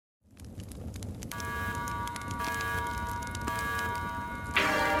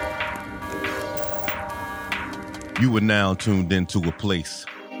You are now tuned into a place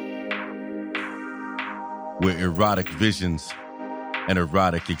where erotic visions and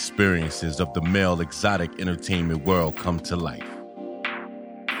erotic experiences of the male exotic entertainment world come to life.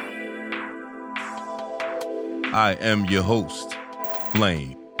 I am your host,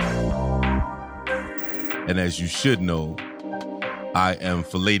 Flame. And as you should know, I am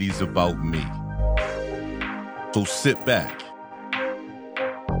for ladies about me. So sit back,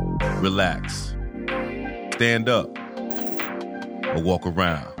 relax, stand up, or walk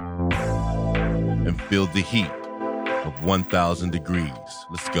around and feel the heat of 1,000 degrees.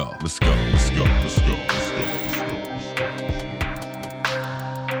 Let's go, let's go, let's go, let's go, let's go, let's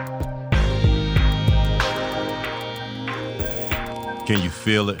go. Can you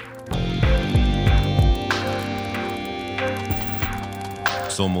feel it?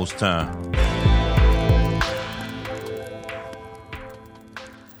 It's almost time.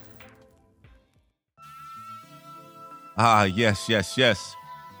 Yes.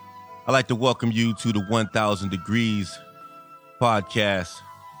 I'd like to welcome you to the 1,000 Degrees podcast,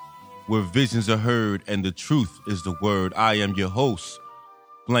 where visions are heard and the truth is the word. I am your host,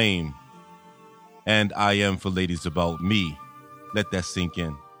 Flame, and I am for ladies about me. Let that sink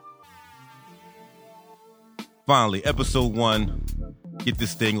in. Finally, episode 1. Get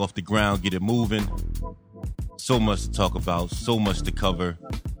this thing off the ground, get it moving. So much to talk about, so much to cover.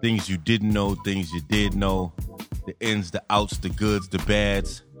 Things you didn't know, things you did know. The ins, the outs, the goods, the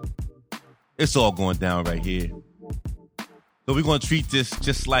bads. It's all going down right here. So we're going to treat this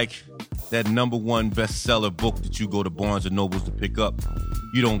just like that #1 bestseller book that you go to Barnes & Nobles to pick up.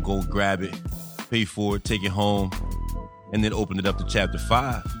 You don't go grab it, pay for it, take it home, and then open it up to chapter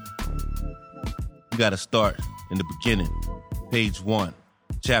 5. You got to start in the beginning. Page 1,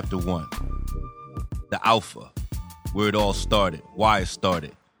 chapter 1. The alpha, where it all started, why it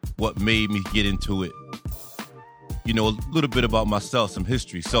started, what made me get into it. You know, a little bit about myself, some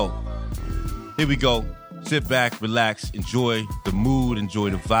history. So, here we go. Sit back, relax, enjoy the mood, enjoy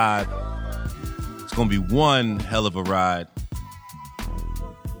the vibe. It's going to be one hell of a ride.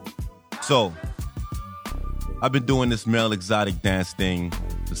 So, I've been doing this male exotic dance thing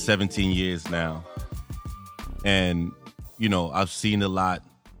for 17 years now. And, you know, I've seen a lot.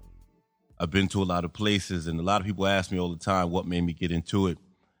 I've been to a lot of places, and a lot of people ask me all the time what made me get into it.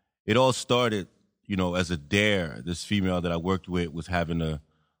 It all started, you know, as a dare. This female that I worked with was having a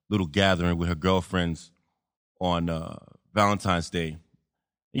little gathering with her girlfriends on Valentine's Day.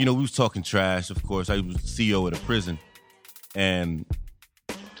 You know, we was talking trash, of course. I was CEO at a prison, and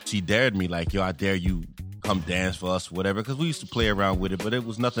she dared me like, yo, I dare you come dance for us, whatever, because we used to play around with it, but it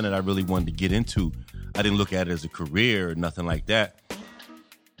was nothing that I really wanted to get into. I didn't look at it as a career or nothing like that.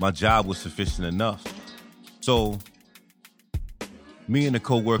 My job was sufficient enough. So me and a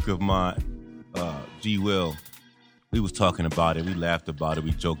co-worker of mine, G. Will, we was talking about it. We laughed about it.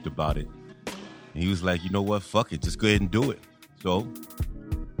 We joked about it. And he was like, you know what? Fuck it. Just go ahead and do it. So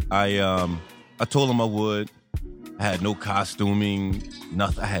I told him I would. I had no costuming,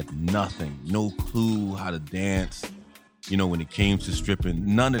 nothing. I had nothing. No clue how to dance. You know, when it came to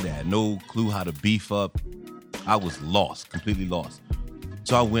stripping, none of that. No clue how to beef up. I was lost, completely lost.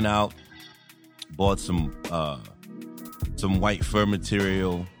 So I went out, bought some white fur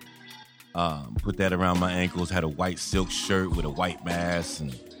material, put that around my ankles, had a white silk shirt with a white mask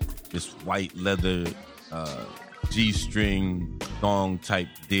and this white leather G-string thong type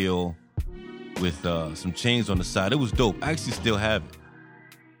deal with some chains on the side. It was dope. I actually still have it.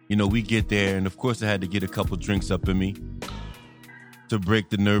 You know, we get there, and of course I had to get a couple drinks up in me to break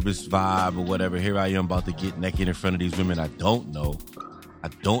the nervous vibe or whatever. Here I am about to get naked in front of these women I don't know. I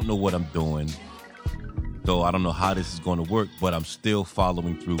don't know what I'm doing. So I don't know how this is going to work, but I'm still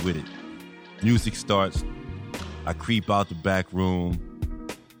following through with it. Music starts. I creep out the back room,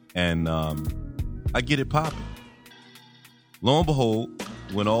 and I get it popping. Lo and behold,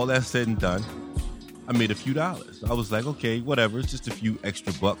 when all that's said and done, I made a few dollars. I was like, okay, whatever. It's just a few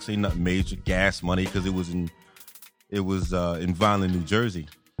extra bucks. Ain't nothing major. Gas money, because it was in Vineland, New Jersey.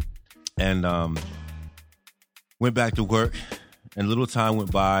 And went back to work, and a little time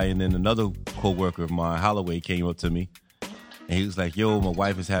went by, and then another co-worker of mine, Holloway, came up to me. And he was like, yo, my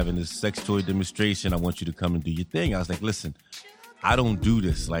wife is having this sex toy demonstration. I want you to come and do your thing. I was like, listen, I don't do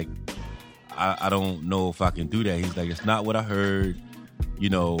this. Like, I don't know if I can do that. He's like, it's not what I heard. You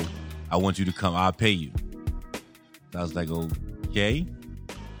know, I want you to come. I'll pay you. I was like, okay.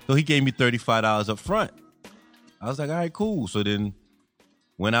 So he gave me $35 up front. I was like, all right, cool. So then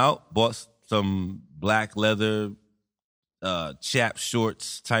went out, bought some black leather chap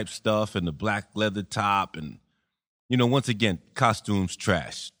shorts type stuff and the black leather top. And, you know, once again, costumes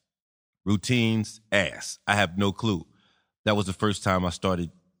trash. Routines, ass. I have no clue. That was the first time I started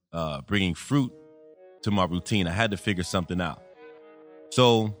bringing fruit to my routine. I had to figure something out.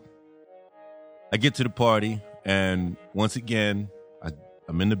 So I get to the party, and once again,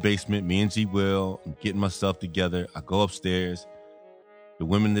 I'm in the basement, me and G Will, I'm getting myself together. I go upstairs. The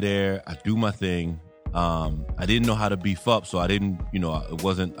women are there. I do my thing. I didn't know how to beef up, so I didn't,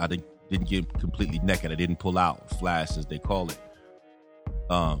 I didn't get completely naked. I didn't pull out, flash as they call it.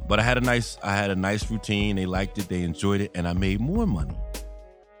 But I had a nice routine. They liked it, they enjoyed it, and I made more money.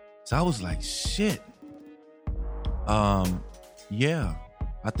 So I was like, shit. Yeah,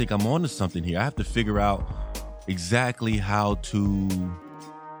 I think I'm onto something here. I have to figure out exactly how to,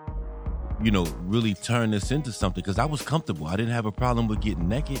 really turn this into something, because I was comfortable. I didn't have a problem with getting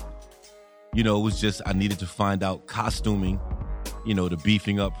naked. It was just I needed to find out costuming, the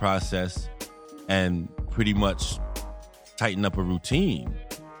beefing up process, and pretty much tighten up a routine.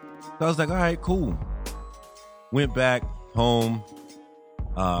 So I was like, all right, cool. Went back home,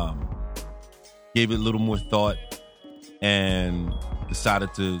 gave it a little more thought, and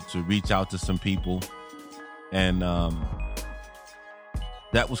decided to reach out to some people. And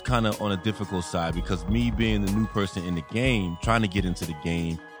that was kind of on a difficult side, because me being the new person in the game, trying to get into the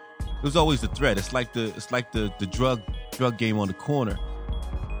game, it was always a threat. It's like the drug game on the corner.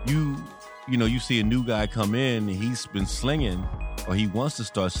 You see a new guy come in and he's been slinging, or he wants to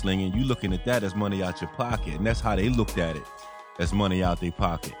start slinging. You looking at that as money out your pocket, and that's how they looked at it, as money out their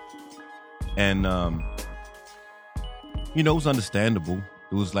pocket. And it was understandable.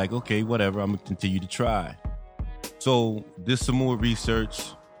 It was like, okay, whatever, I'm gonna continue to try. So did some more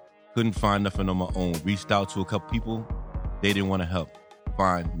research, couldn't find nothing on my own. Reached out to a couple people, they didn't want to help.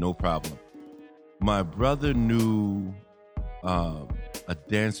 Fine, no problem. My brother knew a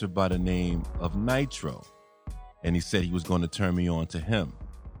dancer by the name of Nitro, and he said he was going to turn me on to him.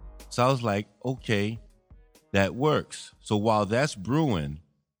 So I was like, okay, that works. So while that's brewing,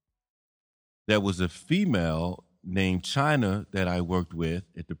 there was a female named China that I worked with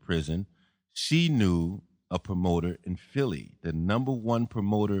at the prison. She knew a promoter in Philly, the number one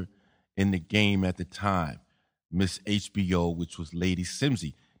promoter in the game at the time, Miss HBO, which was Lady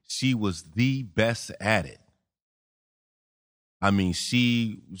Simsy. She was the best at it. I mean,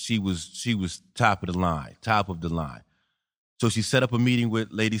 she was top of the line. So she set up a meeting with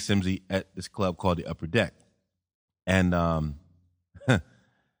Lady Simsy at this club called the Upper Deck, and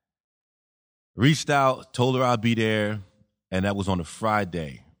reached out, told her I'd be there, and that was on a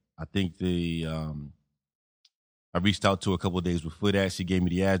Friday. I think I reached out to her a couple of days before that. She gave me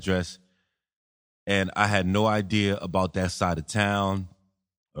the address, and I had no idea about that side of town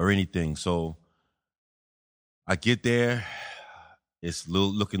or anything. So I get there. It's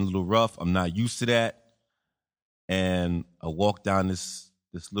looking a little rough. I'm not used to that. And I walk down this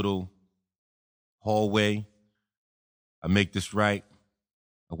little hallway. I make this right.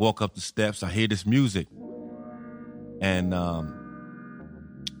 I walk up the steps. I hear this music. And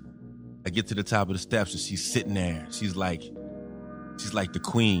I get to the top of the steps, and she's sitting there. She's like the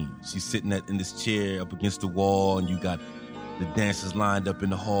queen. She's sitting in this chair up against the wall, and you got the dancers lined up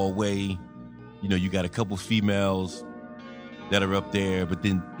in the hallway. You got a couple females that are up there, but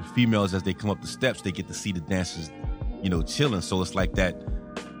then the females, as they come up the steps, they get to see the dancers, chilling. So it's like that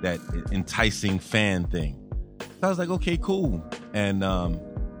enticing fan thing. So I was like, okay, cool. And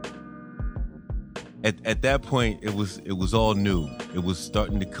at that point, it was all new. It was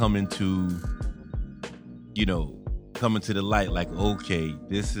starting to come into the light. Like, okay,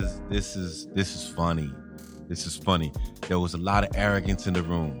 this is funny. This is funny. There was a lot of arrogance in the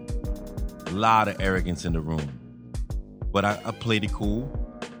room. But I played it cool.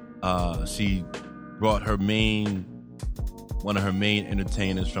 She brought one of her main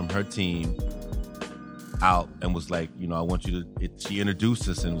entertainers from her team out and was like, I want you to, she introduced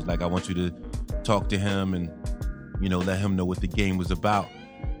us and was like, I want you to talk to him and, let him know what the game was about.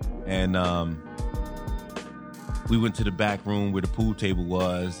 And we went to the back room where the pool table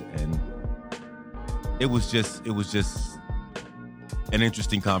was, and it was just an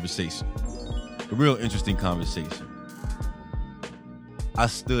interesting conversation. A real interesting conversation. I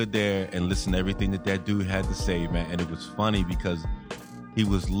stood there and listened to everything that dude had to say, man, and it was funny because he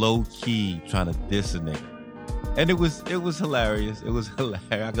was low-key trying to diss a nigga. And it was hilarious. It was hilarious.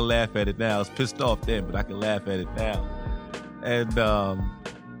 I can laugh at it now. I was pissed off then, but I can laugh at it now. And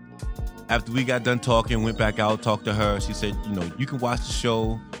after we got done talking, went back out, talked to her. She said, you can watch the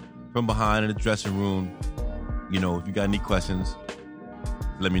show from behind in the dressing room. If you got any questions,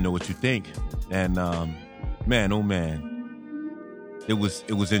 let me know what you think. And man, oh man, it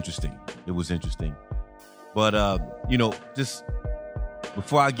was interesting. It was interesting. But just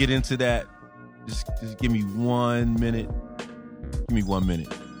before I get into that, just give me 1 minute. Give me 1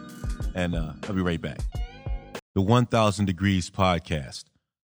 minute, and I'll be right back. The 1000 Degrees podcast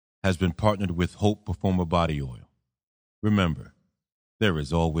has been partnered with Hope Performer Body Oil. Remember, there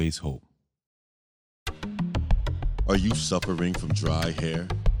is always hope. Are you suffering from dry hair,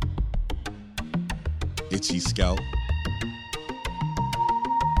 itchy scalp,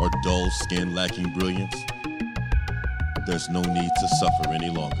 or dull skin lacking brilliance? There's no need to suffer any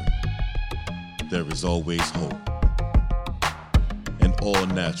longer. There is always hope. An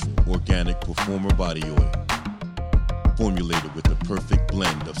all-natural, organic Performer Body Oil, formulated with the perfect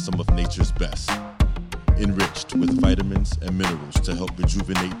blend of some of nature's best, enriched with vitamins and minerals to help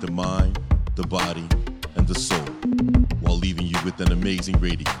rejuvenate the mind, the body, and the soul, while leaving you with an amazing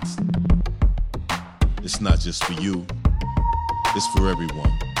radiance. It's not just for you, it's for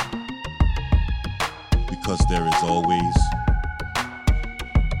everyone. Because there is always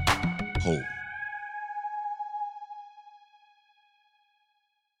hope.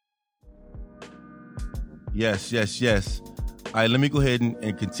 Yes. All right, let me go ahead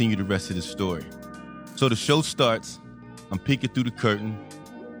and continue the rest of the story. So the show starts, I'm peeking through the curtain,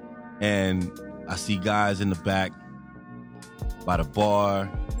 and I see guys in the back by the bar.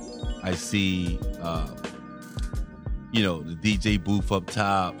 I see, the DJ booth up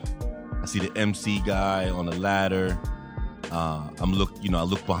top. I see the MC guy on the ladder. I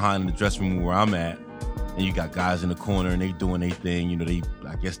look behind the dressing room where I'm at, and you got guys in the corner, and they doing their thing.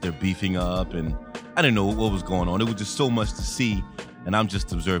 I guess they're beefing up, and I didn't know what was going on. It was just so much to see, and I'm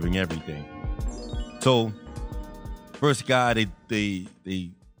just observing everything. So, first guy, they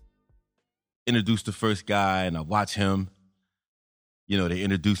introduced the first guy, and I watch him. They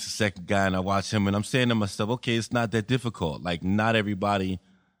introduced the second guy, and I watch him, and I'm saying to myself, okay, it's not that difficult. Like, not everybody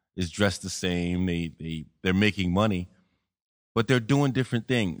is dressed the same. They're making money, but they're doing different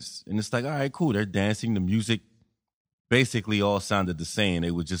things. And it's like, all right, cool. They're dancing. The music basically all sounded the same.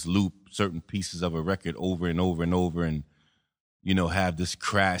 They would just loop certain pieces of a record over and over and over, and have this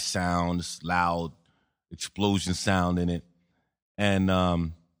crash sound, this loud explosion sound in it. And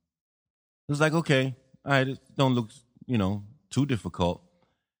it was like, okay, all right, it don't look, too difficult.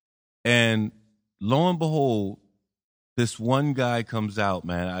 And lo and behold, this one guy comes out,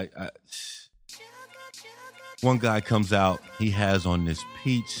 man. One guy comes out. He has on this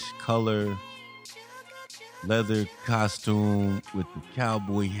peach color leather costume with the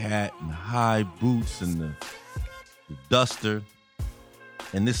cowboy hat and the high boots and the duster.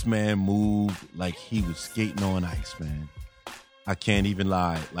 And this man moved like he was skating on ice, man. I can't even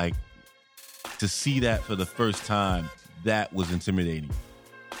lie. Like, to see that for the first time, that was intimidating.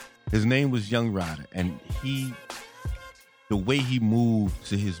 His name was Young Rider, and the way he moved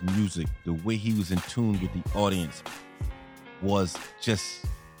to his music, the way he was in tune with the audience was just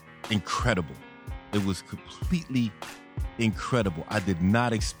incredible. It was completely incredible. I did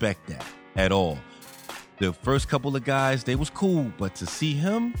not expect that at all. The first couple of guys, they was cool, but to see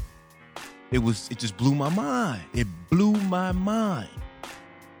him, it just blew my mind. It blew my mind.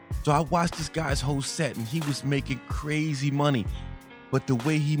 So I watched this guy's whole set, and he was making crazy money, but the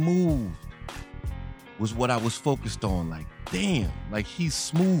way he moved was what I was focused on. Like, damn, like, he's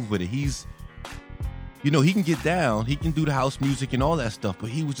smooth with it. He's, he can get down, he can do the house music and all that stuff, but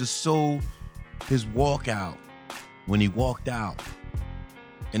he was just his walkout, when he walked out,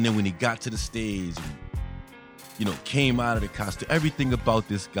 and then when he got to the stage and, came out of the costume, everything about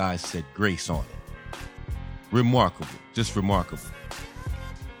this guy said grace on it. Remarkable, just remarkable.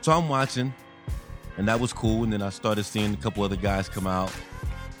 So I'm watching, and that was cool, and then I started seeing a couple other guys come out,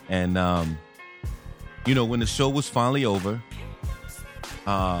 and, when the show was finally over,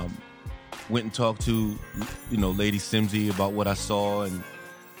 went and talked to, Lady Simsy about what I saw, and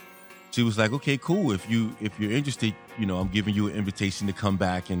she was like, okay, cool. If you're interested, I'm giving you an invitation to come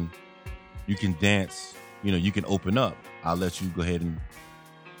back and you can dance, you can open up. I'll let you go ahead and,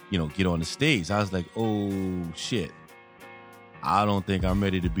 get on the stage. I was like, oh shit. I don't think I'm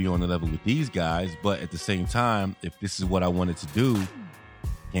ready to be on the level with these guys, but at the same time, if this is what I wanted to do,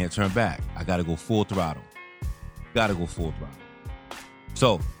 can't turn back. I got to go full throttle.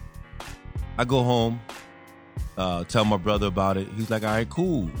 So I go home, tell my brother about it. He's like, all right,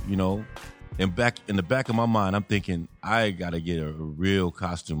 cool. And back in the back of my mind, I'm thinking, I got to get a real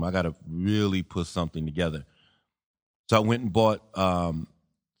costume. I got to really put something together. So I went and bought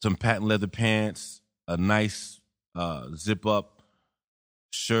some patent leather pants, a nice zip-up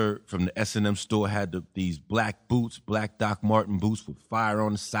shirt from the S&M store. Had these black boots, black Doc Martin boots with fire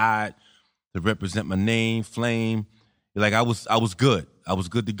on the side to represent my name, Flame. Like, I was good. I was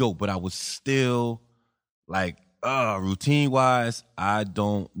good to go, but I was still, like, routine wise, I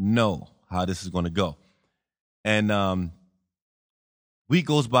don't know how this is going to go. And week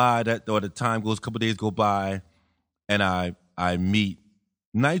goes by, or the time goes, a couple days go by, and I meet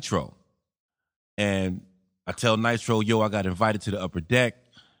Nitro. And I tell Nitro, yo, I got invited to the upper deck.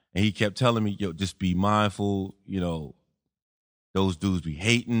 And he kept telling me, yo, just be mindful, those dudes be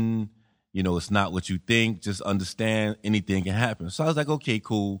hating, it's not what you think. Just understand anything can happen. So I was like, okay,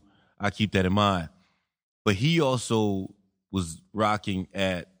 cool. I keep that in mind. But he also was rocking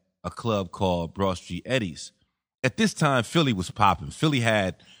at a club called Broad Street Eddie's. At this time, Philly was popping. Philly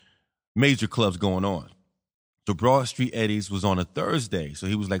had major clubs going on. So Broad Street Eddie's was on a Thursday. So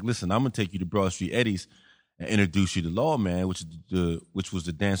he was like, listen, I'm going to take you to Broad Street Eddie's and introduce you to Lawman, which was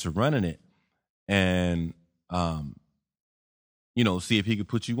the dancer running it. And, see if he could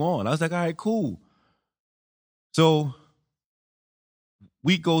put you on. I was like, all right, cool. So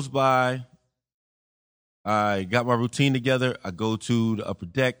week goes by. I got my routine together. I go to the upper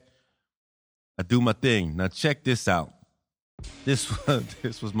deck. I do my thing. Now check this out. This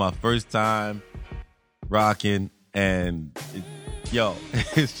was my first time rocking, and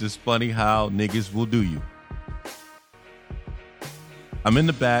it's just funny how niggas will do you. I'm in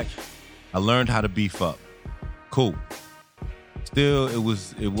the back. I learned how to beef up. Cool. Still, it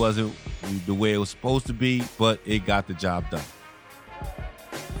wasn't the way it was supposed to be, but it got the job done.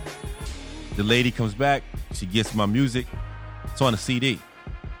 The lady comes back. She gets my music. It's on a CD.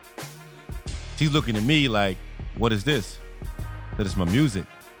 She's looking at me like, what is this? That is my music.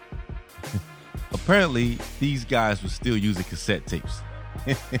 Apparently, these guys were still using cassette tapes.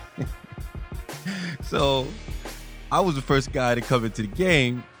 So I was the first guy to come into the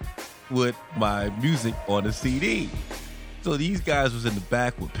game with my music on a CD. So these guys was in the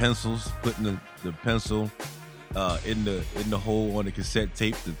back with pencils, putting the pencil in the hole on the cassette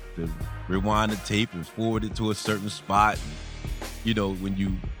tape to rewind the tape and forward it to a certain spot. And,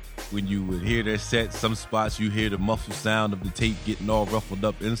 when you would hear their set, some spots you hear the muffled sound of the tape getting all ruffled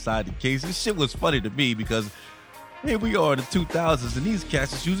up inside the case. This shit was funny to me because here we are in the 2000s and these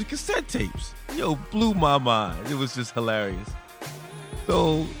cats is using cassette tapes. Blew my mind. It was just hilarious.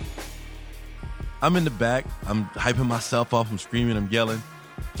 So I'm in the back. I'm hyping myself up. I'm screaming. I'm yelling,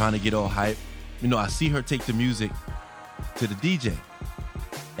 trying to get all hype. I see her take the music to the DJ.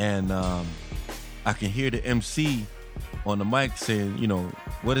 And I can hear the MC on the mic saying,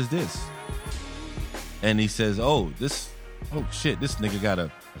 what is this? And he says, oh shit, this nigga got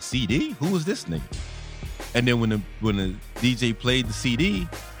a CD? Who is this nigga? And then when the DJ played the CD,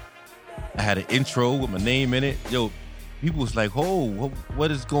 I had an intro with my name in it. People was like, oh,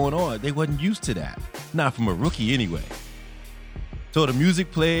 what is going on? They wasn't used to that. Not from a rookie anyway. So the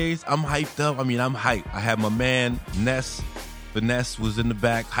music plays. I'm hyped up. I'm hyped. I had my man, Finesse was in the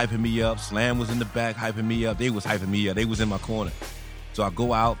back hyping me up. Slam was in the back hyping me up. They was hyping me up. They was in my corner. So I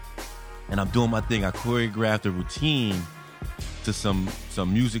go out and I'm doing my thing. I choreographed a routine to some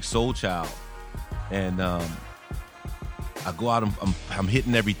Musiq Soulchild. And I go out, I'm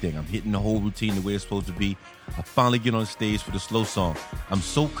hitting everything. I'm hitting the whole routine the way it's supposed to be. I finally get on stage for the slow song. I'm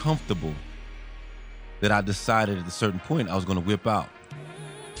so comfortable that I decided at a certain point I was going to whip out.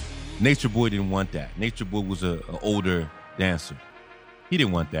 Nature Boy didn't want that. Nature Boy was an older dancer. He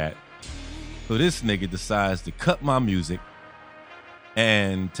didn't want that. So this nigga decides to cut my music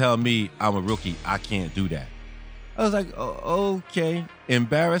and tell me I'm a rookie. I can't do that. I was like, oh, okay.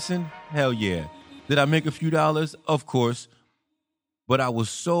 Embarrassing? Hell yeah. Did I make a few dollars? Of course. But I was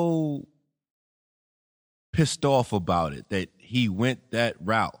so pissed off about it that he went that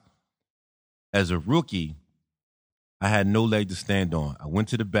route. As a rookie, I had no leg to stand on. I went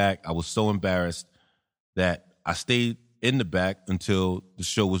to the back. I was so embarrassed that I stayed in the back until the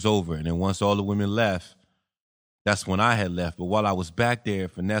show was over. And then once all the women left, that's when I had left. But while I was back there,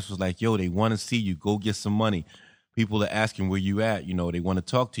 Finesse was like, yo, they want to see you. Go get some money. People are asking where you at. They want to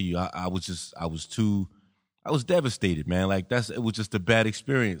talk to you. I was devastated, man. Like it was just a bad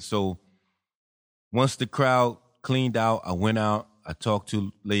experience. So once the crowd cleaned out, I went out. I talked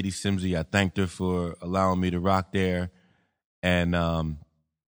to Lady Simsy. I thanked her for allowing me to rock there. And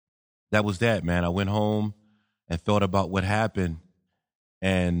that was that, man. I went home and thought about what happened.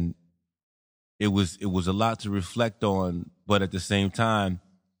 And it was a lot to reflect on. But at the same time,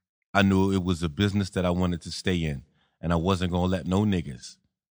 I knew it was a business that I wanted to stay in. And I wasn't going to let no niggas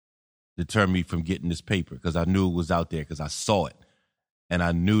deter me from getting this paper because I knew it was out there because I saw it. And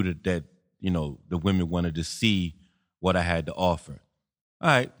I knew that the women wanted to see what I had to offer. All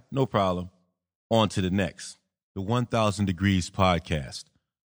right, no problem. On to the next. The 1000 Degrees podcast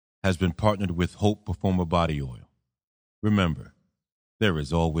has been partnered with Hope Performer Body Oil. Remember, there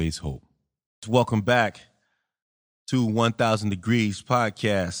is always hope. Welcome back to 1000 Degrees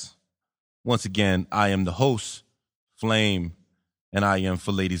Podcast. Once again, I am the host, Flame, and I am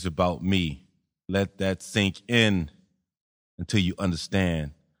for Ladies About Me. Let that sink in until you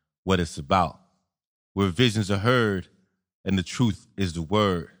understand what it's about. Where visions are heard and the truth is the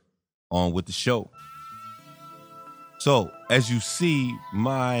word. On with the show. So, as you see,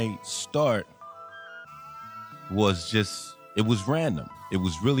 my start was it was random. It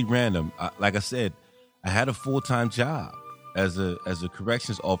was really random. Like I said, I had a full-time job as a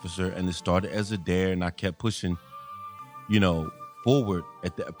corrections officer, and it started as a dare, and I kept pushing, forward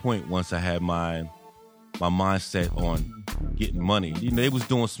at that point once I had my mindset on getting money. They was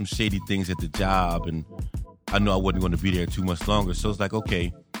doing some shady things at the job, and I knew I wasn't going to be there too much longer. So it's like,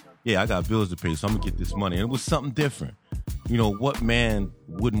 okay, yeah, I got bills to pay, so I'm going to get this money. And it was something different. What man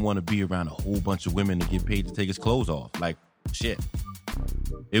wouldn't want to be around a whole bunch of women and get paid to take his clothes off? Like, shit.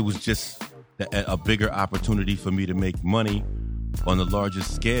 It was just a bigger opportunity for me to make money on the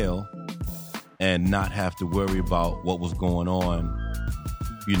largest scale and not have to worry about what was going on,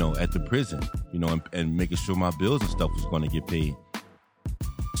 at the prison, and making sure my bills and stuff was going to get paid.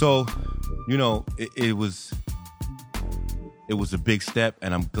 So, it was a big step,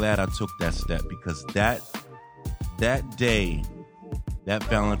 and I'm glad I took that step, because that day, that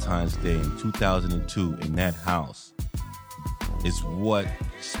Valentine's Day in 2002 in that house is what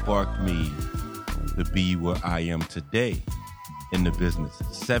sparked me to be where I am today in the business.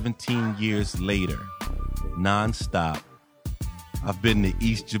 17 years later, nonstop, I've been to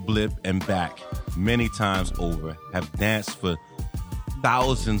East Jablip and back many times over, have danced for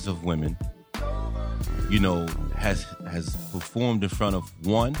thousands of women, has performed in front of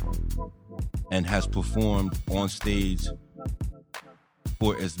one and has performed on stage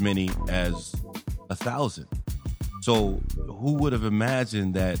for as many as 1,000. So who would have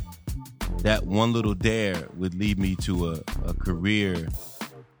imagined that one little dare would lead me to a career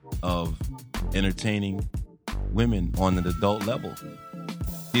of entertaining women on an adult level?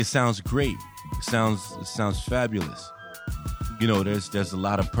 It sounds great. It sounds fabulous. There's a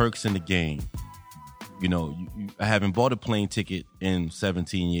lot of perks in the game. I haven't bought a plane ticket in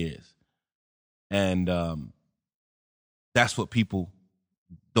 17 years. And that's what people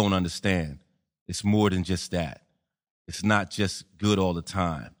don't understand. It's more than just that. It's not just good all the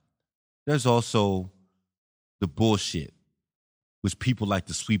time. There's also the bullshit, which people like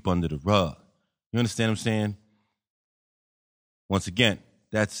to sweep under the rug. You understand what I'm saying? Once again,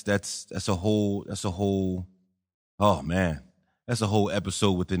 that's a whole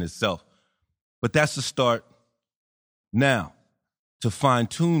episode within itself. But that's the start. Now, to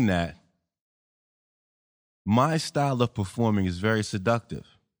fine-tune that, my style of performing is very seductive.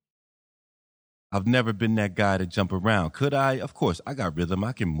 I've never been that guy to jump around. Could I? Of course, I got rhythm.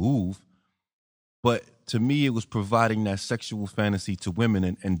 I can move. But to me, it was providing that sexual fantasy to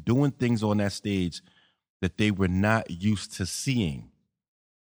women and doing things on that stage that they were not used to seeing,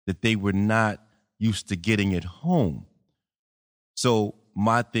 that they were not used to getting at home. So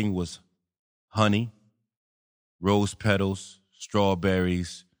my thing was honey, rose petals,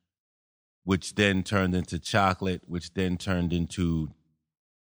 strawberries, which then turned into chocolate, which then turned into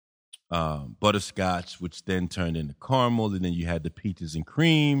butterscotch, which then turned into caramel, and then you had the peaches and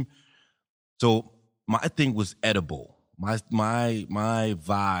cream. So my thing was edible. My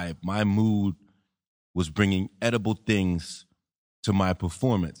vibe, my mood was bringing edible things to my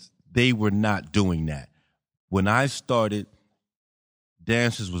performance. They were not doing that. When I started,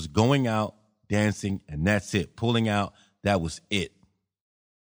 dancers was going out, dancing, and that's it. Pulling out, that was it.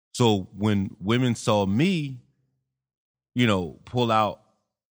 So when women saw me, pull out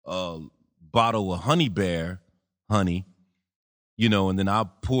a bottle of Honey Bear honey, and then I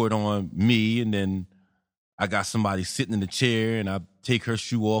pour it on me, and then I got somebody sitting in the chair, and I take her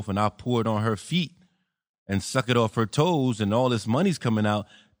shoe off, and I pour it on her feet and suck it off her toes, and all this money's coming out.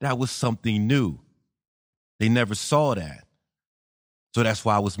 That was something new. They never saw that. So that's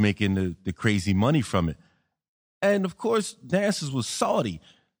why I was making the crazy money from it. And of course, dancers was salty.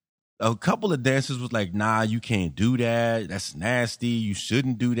 A couple of dancers was like, nah, you can't do that. That's nasty. You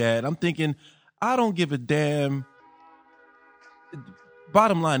shouldn't do that. I'm thinking, I don't give a damn.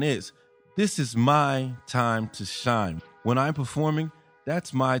 Bottom line is, this is my time to shine. When I'm performing,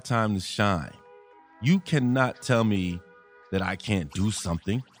 that's my time to shine. You cannot tell me that I can't do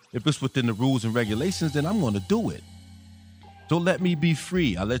something. If it's within the rules and regulations, then I'm going to do it. So let me be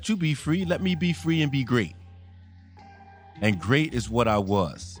free. I let you be free. Let me be free and be great. And great is what I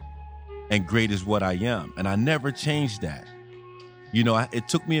was. And great is what I am. And I never changed that. It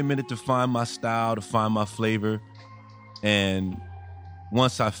took me a minute to find my style, to find my flavor. And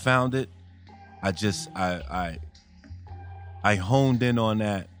once I found it, I I honed in on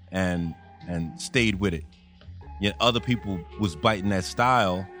that and stayed with it. Yet other people was biting that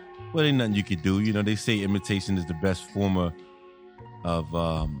style. Well, ain't nothing you could do. You know, they say imitation is the best form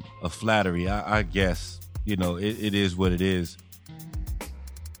of flattery. I guess, you know, it is what it is.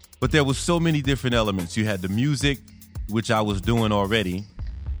 But there was so many different elements. You had the music, which I was doing already.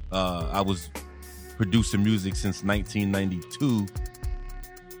 I was producing music since 1992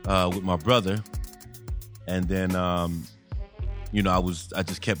 with my brother. And then, you know, I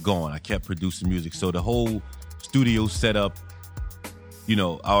just kept going. I kept producing music. So the whole studio setup, you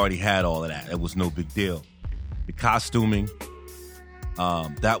know, I already had all of that. It was no big deal. The costuming,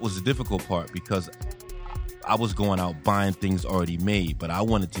 that was the difficult part because I was going out buying things already made, but I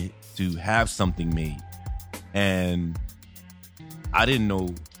wanted to have something made. And I didn't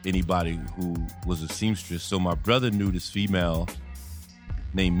know anybody who was a seamstress. So my brother knew this female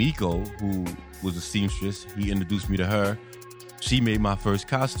named Miko, who was a seamstress. He introduced me to her. She made my first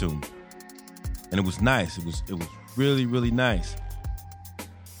costume. And it was nice. It was really, really nice.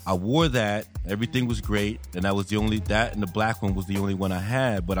 I wore that. Everything was great. And that and the black one was the only one I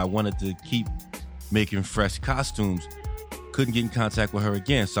had. But I wanted to keep making fresh costumes. Couldn't get in contact with her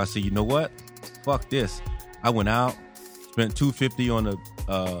again. So I said, you know what? Fuck this. I went out, spent $250 on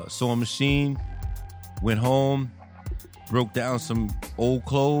a sewing machine, went home, broke down some old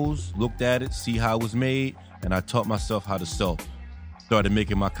clothes, looked at it, see how it was made, and I taught myself how to sew. Started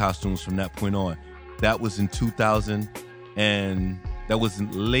making my costumes from that point on. That was in 2000, and that was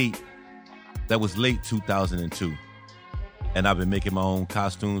late 2002. And I've been making my own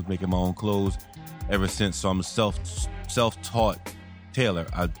costumes, making my own clothes ever since. So I'm a self-taught tailor.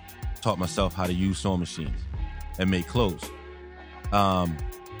 I taught myself how to use sewing machines and make clothes,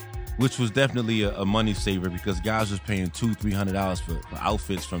 which was definitely a money saver because guys was paying $200-$300 for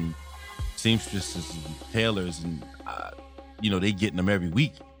outfits from seamstresses and tailors, and you know, they getting them every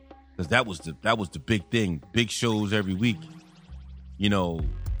week because that was the big thing. Big shows every week, you know,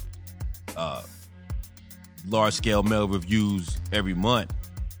 large scale mail reviews every month,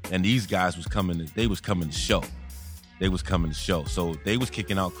 and these guys was coming to show. They was coming to show. So they was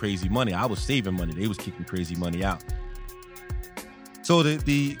kicking out crazy money. I was saving money. They was kicking crazy money out. So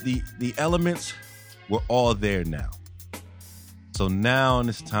the elements were all there now. So now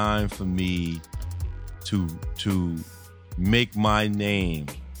it's time for me to make my name,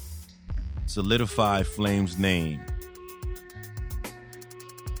 solidify Flame's name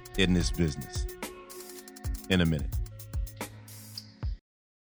in this business in a minute.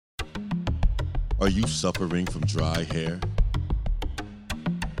 Are you suffering from dry hair,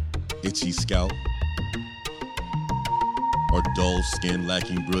 itchy scalp, or dull skin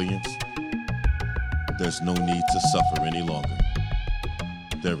lacking brilliance? There's no need to suffer any longer.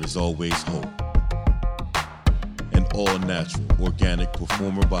 There is always hope. An all-natural, organic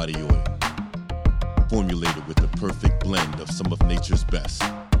Performer body oil, formulated with the perfect blend of some of nature's best,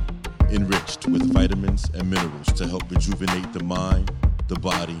 enriched with vitamins and minerals to help rejuvenate the mind, the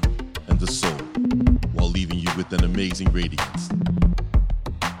body, and the soul, while leaving you with an amazing radiance.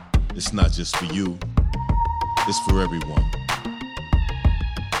 It's not just for you, it's for everyone.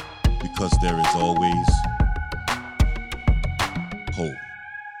 Because there is always hope.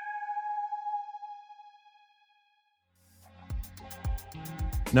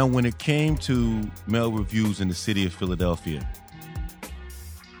 Now, when it came to male reviews in the city of Philadelphia,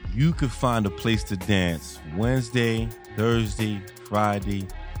 you could find a place to dance Wednesday, Thursday, Friday,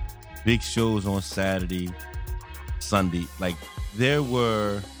 big shows on Saturday, Sunday. Like, there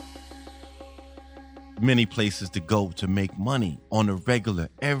were many places to go to make money on a regular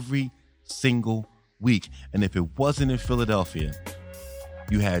every single week. And if it wasn't in Philadelphia,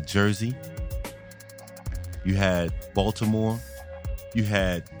 you had Jersey, you had Baltimore, you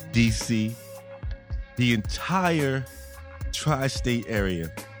had DC, the entire tri-state area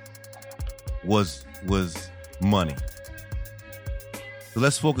was money. So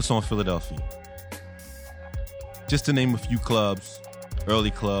let's focus on Philadelphia. Just to name a few clubs,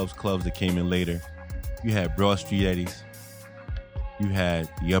 early clubs that came in later. You had Broad Street Eddies. You had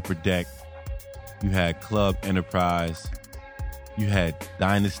the Upper Deck. You had Club Enterprise. You had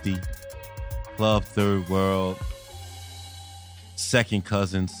Dynasty, Club Third World, Second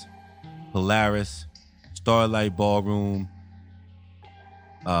Cousins, Polaris, Starlight Ballroom,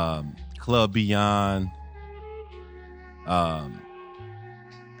 Club Beyond.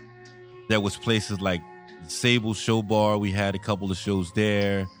 There was places like Sable Show Bar. We had a couple of shows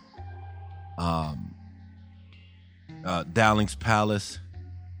there. Dowling's Palace,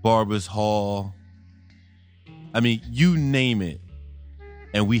 Barber's Hall. I mean, you name it,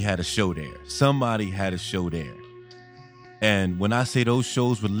 and we had a show there. Somebody had a show there. And when I say those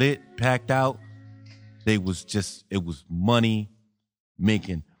shows were lit, packed out, it was money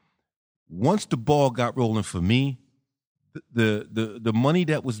making. Once the ball got rolling for me, the money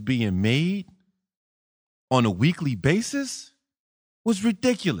that was being made on a weekly basis was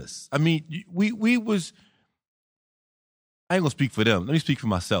ridiculous. I mean, I ain't gonna speak for them. Let me speak for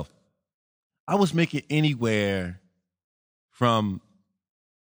myself. I was making anywhere from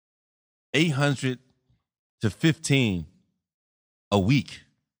 800 to 15 a week.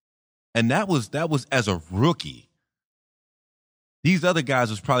 And that was as a rookie. These other guys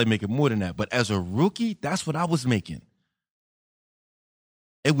was probably making more than that. But as a rookie, that's what I was making.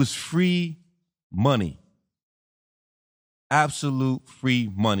 It was free money. Absolute free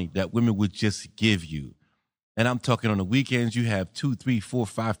money that women would just give you. And I'm talking on the weekends, you have 2, 3, 4,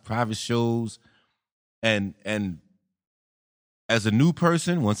 5 private shows. And as a new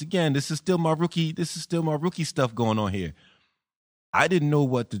person, once again, this is still my rookie stuff going on here. I didn't know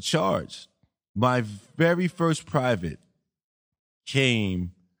what to charge. My very first private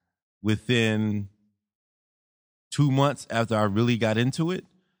came within 2 months after I really got into it.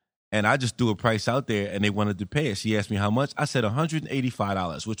 And I just threw a price out there and they wanted to pay it. She asked me how much. I said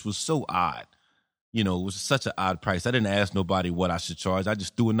 $185, which was so odd. You know, it was such an odd price. I didn't ask nobody what I should charge. I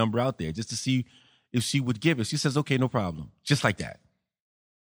just threw a number out there just to see if she would give it. She says, okay, no problem. Just like that.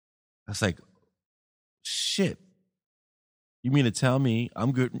 I was like, shit. You mean to tell me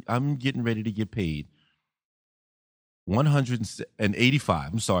I'm getting ready to get paid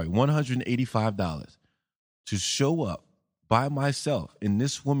 $185 to show up by myself in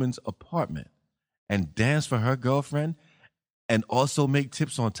this woman's apartment and dance for her girlfriend and also make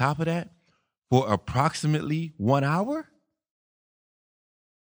tips on top of that for approximately 1 hour?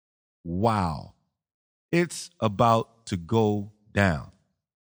 Wow. It's about to go down.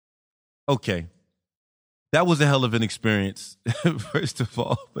 Okay. That was a hell of an experience, first of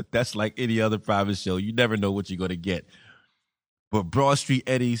all, but that's like any other private show. You never know what you're going to get. But Broad Street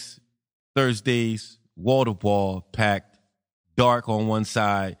Eddie's, Thursdays, wall to wall, packed, dark on one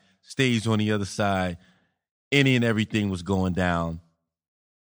side, stage on the other side. Any and everything was going down.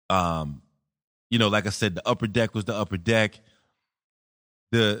 You know, like I said, the upper deck was the upper deck.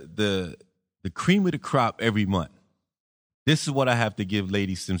 The cream of the crop every month. This is what I have to give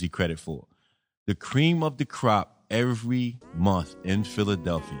Lady Simsy credit for. The cream of the crop every month in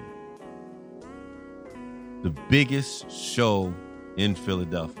Philadelphia. The biggest show in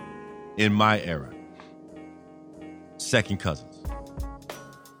Philadelphia in my era. Second Cousins.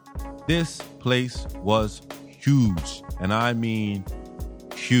 This place was huge, and I mean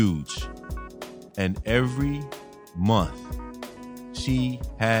huge. And every month, she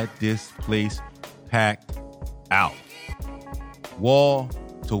had this place packed out. Wall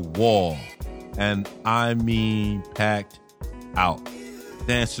to wall. And I mean packed out.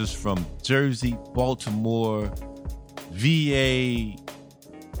 Dancers from Jersey, Baltimore, VA,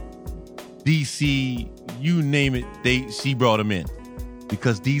 DC, you name it, she brought them in.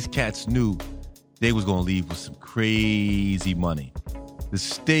 Because these cats knew they was going to leave with some crazy money. The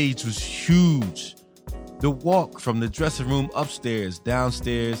stage was huge. The walk from the dressing room upstairs,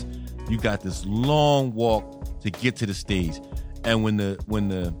 downstairs, you got this long walk to get to the stage. And when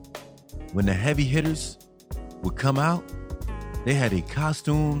the heavy hitters would come out, they had their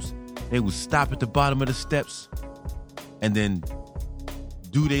costumes. They would stop at the bottom of the steps and then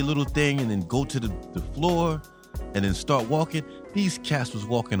do their little thing and then go to the floor and then start walking. These cats was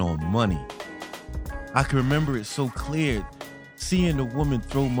walking on money. I can remember it so clear, seeing the woman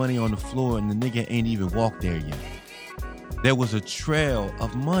throw money on the floor and the nigga ain't even walked there yet. There was a trail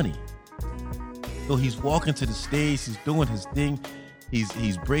of money. So he's walking to the stage, he's doing his thing,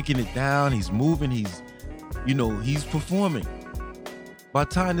 he's breaking it down, he's moving, he's performing. By the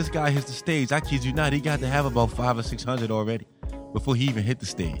time this guy hits the stage, I kid you not, he got to have about 500 or 600 already before he even hit the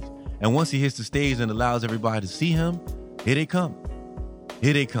stage. And once he hits the stage and allows everybody to see him, here they come.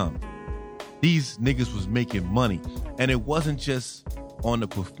 Here they come. These niggas was making money. And it wasn't just on the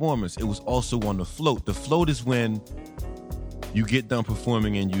performance, it was also on the float. The float is when you get done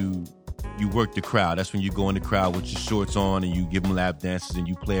performing and you work the crowd. That's when you go in the crowd with your shorts on and you give them lap dances and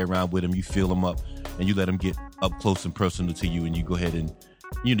you play around with them, you feel them up, and you let them get up close and personal to you, and you go ahead and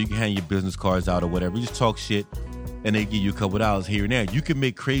you can hand your business cards out or whatever. You just talk shit and they give you a couple of dollars here and there. You can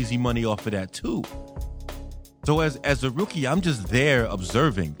make crazy money off of that too. So as a rookie, I'm just there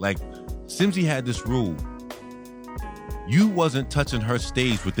observing. Like, Simsy had this rule. You wasn't touching her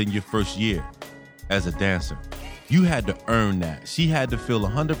stage within your first year as a dancer. You had to earn that. She had to feel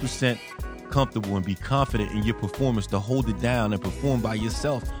 100% comfortable and be confident in your performance to hold it down and perform by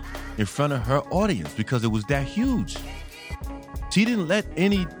yourself in front of her audience because it was that huge. She didn't let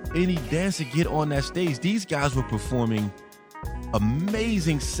any dancer get on that stage. These guys were performing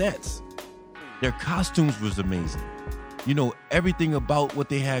amazing sets. Their costumes was amazing. You know, everything about what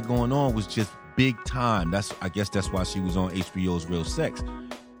they had going on was just big time. I guess that's why she was on HBO's Real Sex.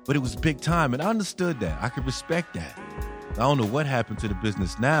 But it was big time, and I understood that. I could respect that. I don't know what happened to the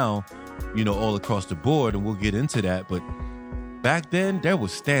business now, you know, all across the board, and we'll get into that. But back then, there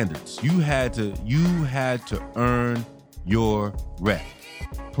was standards. You had to earn your rep.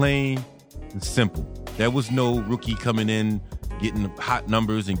 Plain and simple. There was no rookie coming in, getting hot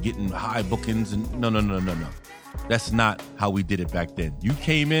numbers and getting high bookings. And no. That's not how we did it back then. You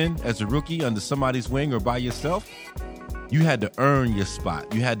came in as a rookie under somebody's wing or by yourself, you had to earn your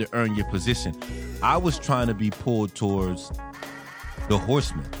spot. You had to earn your position. I was trying to be pulled towards the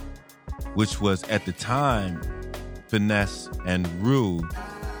Horsemen, which was at the time Finesse and Rue,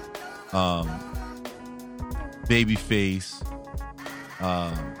 Babyface,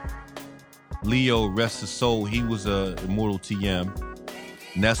 Leo, rest his soul. He was a Immortal TM.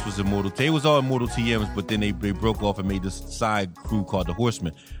 Ness was Immortal. They was all Immortal TMs, but then they broke off and made this side crew called the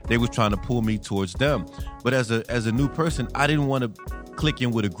Horsemen. They was trying to pull me towards them. But as a new person, I didn't want to click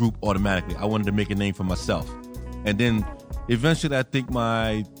in with a group automatically. I wanted to make a name for myself. And then eventually, I think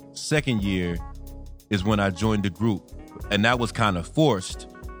my second year is when I joined the group. And that was kind of forced.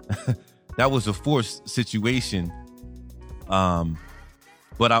 That was a forced situation.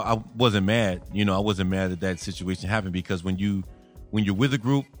 But I wasn't mad. You know, I wasn't mad that situation happened, because when you're with a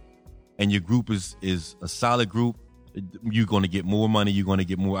group and your group is a solid group, you're going to get more money. You're going to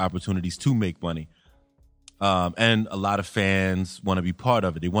get more opportunities to make money. And a lot of fans want to be part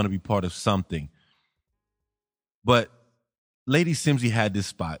of it. They want to be part of something. But Lady Simsy had this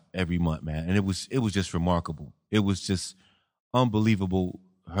spot every month, man. And it was just remarkable. It was just unbelievable.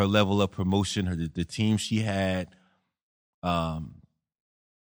 Her level of promotion, the team she had, the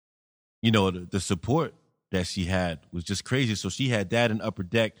support that she had was just crazy. So she had that in Upper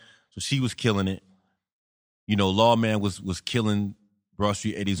Deck. So she was killing it. You know, Lawman was killing Broad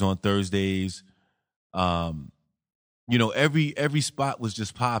Street Eddies on Thursdays. Every spot was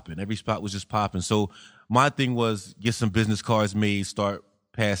just popping. Every spot was just popping. So my thing was get some business cards made, start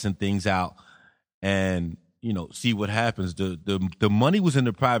passing things out, and, you know, see what happens. The money was in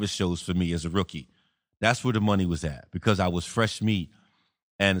the private shows for me as a rookie. That's where the money was at, because I was fresh meat.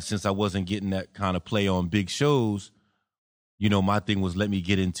 And since I wasn't getting that kind of play on big shows, you know, my thing was let me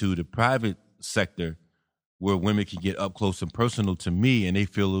get into the private sector where women can get up close and personal to me, and they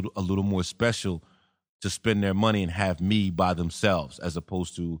feel a little more special to spend their money and have me by themselves, as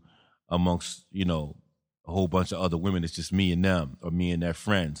opposed to amongst, you know, a whole bunch of other women. It's just me and them, or me and their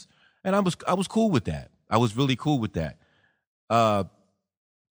friends. And I was cool with that. I was really cool with that. So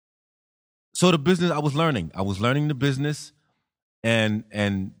the business, I was learning the business.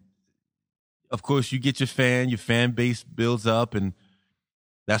 And of course, you get your fan base builds up, and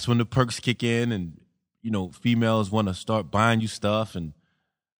that's when the perks kick in, and, you know, females want to start buying you stuff, and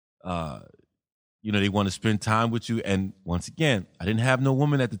they want to spend time with you. And once again, I didn't have no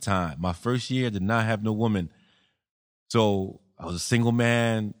woman at the time. My first year, I did not have no woman. So I was a single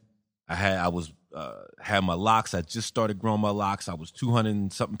man. I had my locks. I just started growing my locks. I was 200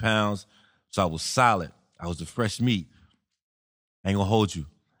 and something pounds, so I was solid. I was a fresh meat. I ain't gonna hold you.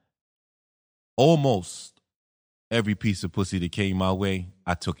 Almost every piece of pussy that came my way,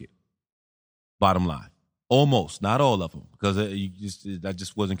 I took it. Bottom line. Almost. Not all of them, because I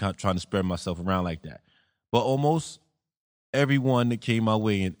just wasn't trying to spread myself around like that. But almost everyone that came my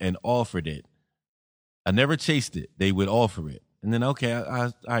way and offered it, I never chased it. They would offer it. And then, okay,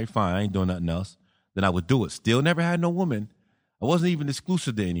 all right, fine. I ain't doing nothing else. Then I would do it. Still never had no woman. I wasn't even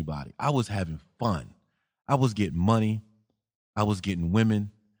exclusive to anybody. I was having fun. I was getting money. I was getting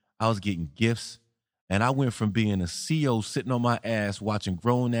women. I was getting gifts. And I went from being a CEO sitting on my ass watching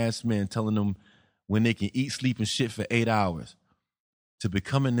grown-ass men telling them when they can eat, sleep, and shit for 8 hours to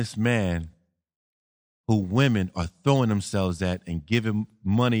becoming this man who women are throwing themselves at and giving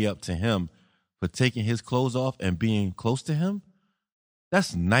money up to him for taking his clothes off and being close to him.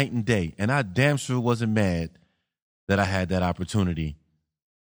 That's night and day. And I damn sure wasn't mad that I had that opportunity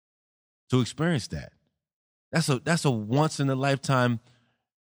to experience that. That's a once in a lifetime.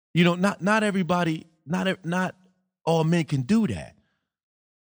 You know, not everybody, not all men can do that.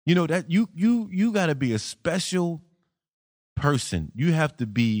 You know, that you got to be a special person. You have to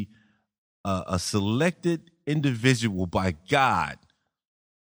be a selected individual by God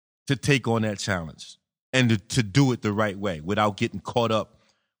to take on that challenge and to do it the right way without getting caught up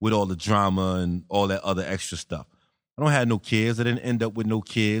with all the drama and all that other extra stuff. I don't have no kids. I didn't end up with no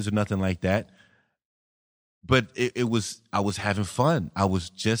kids or nothing like that. but I was having fun. I was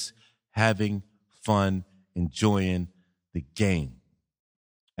just having fun, enjoying the game.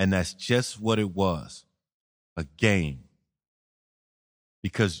 And that's just what it was, a game.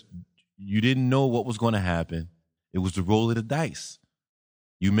 Because you didn't know what was going to happen. It was the roll of the dice.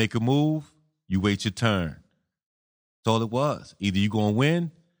 You make a move, you wait your turn. That's all it was. Either you're going to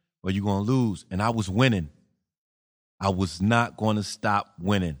win or you're going to lose. And I was winning. I was not going to stop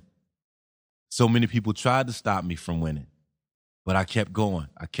winning. So many people tried to stop me from winning, but I kept going.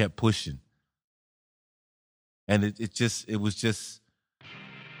 I kept pushing. And it was just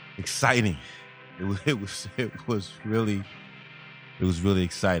exciting. It was really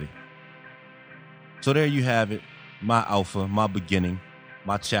exciting. So there you have it. My alpha, my beginning,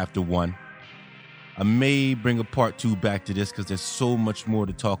 my chapter 1. I may bring a part 2 back to this because there's so much more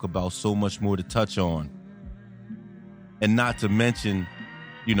to talk about, so much more to touch on. And not to mention,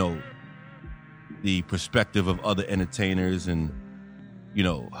 the perspective of other entertainers and,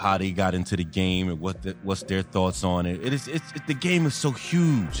 how they got into the game and what's their thoughts on it. The game is so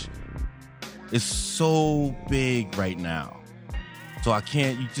huge. It's so big right now. So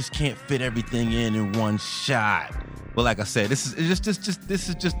you just can't fit everything in one shot. But like I said, this is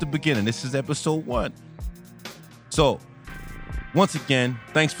just the beginning. This is episode 1. So, once again,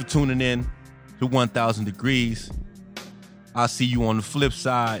 thanks for tuning in to 1000 Degrees. I'll see you on the flip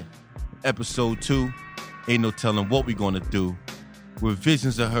side. Episode 2. Ain't no telling what we're gonna do. Where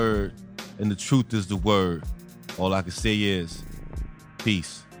visions are heard and the truth is the word. All I can say is,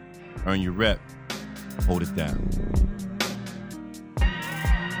 peace. Earn your rep. Hold it down.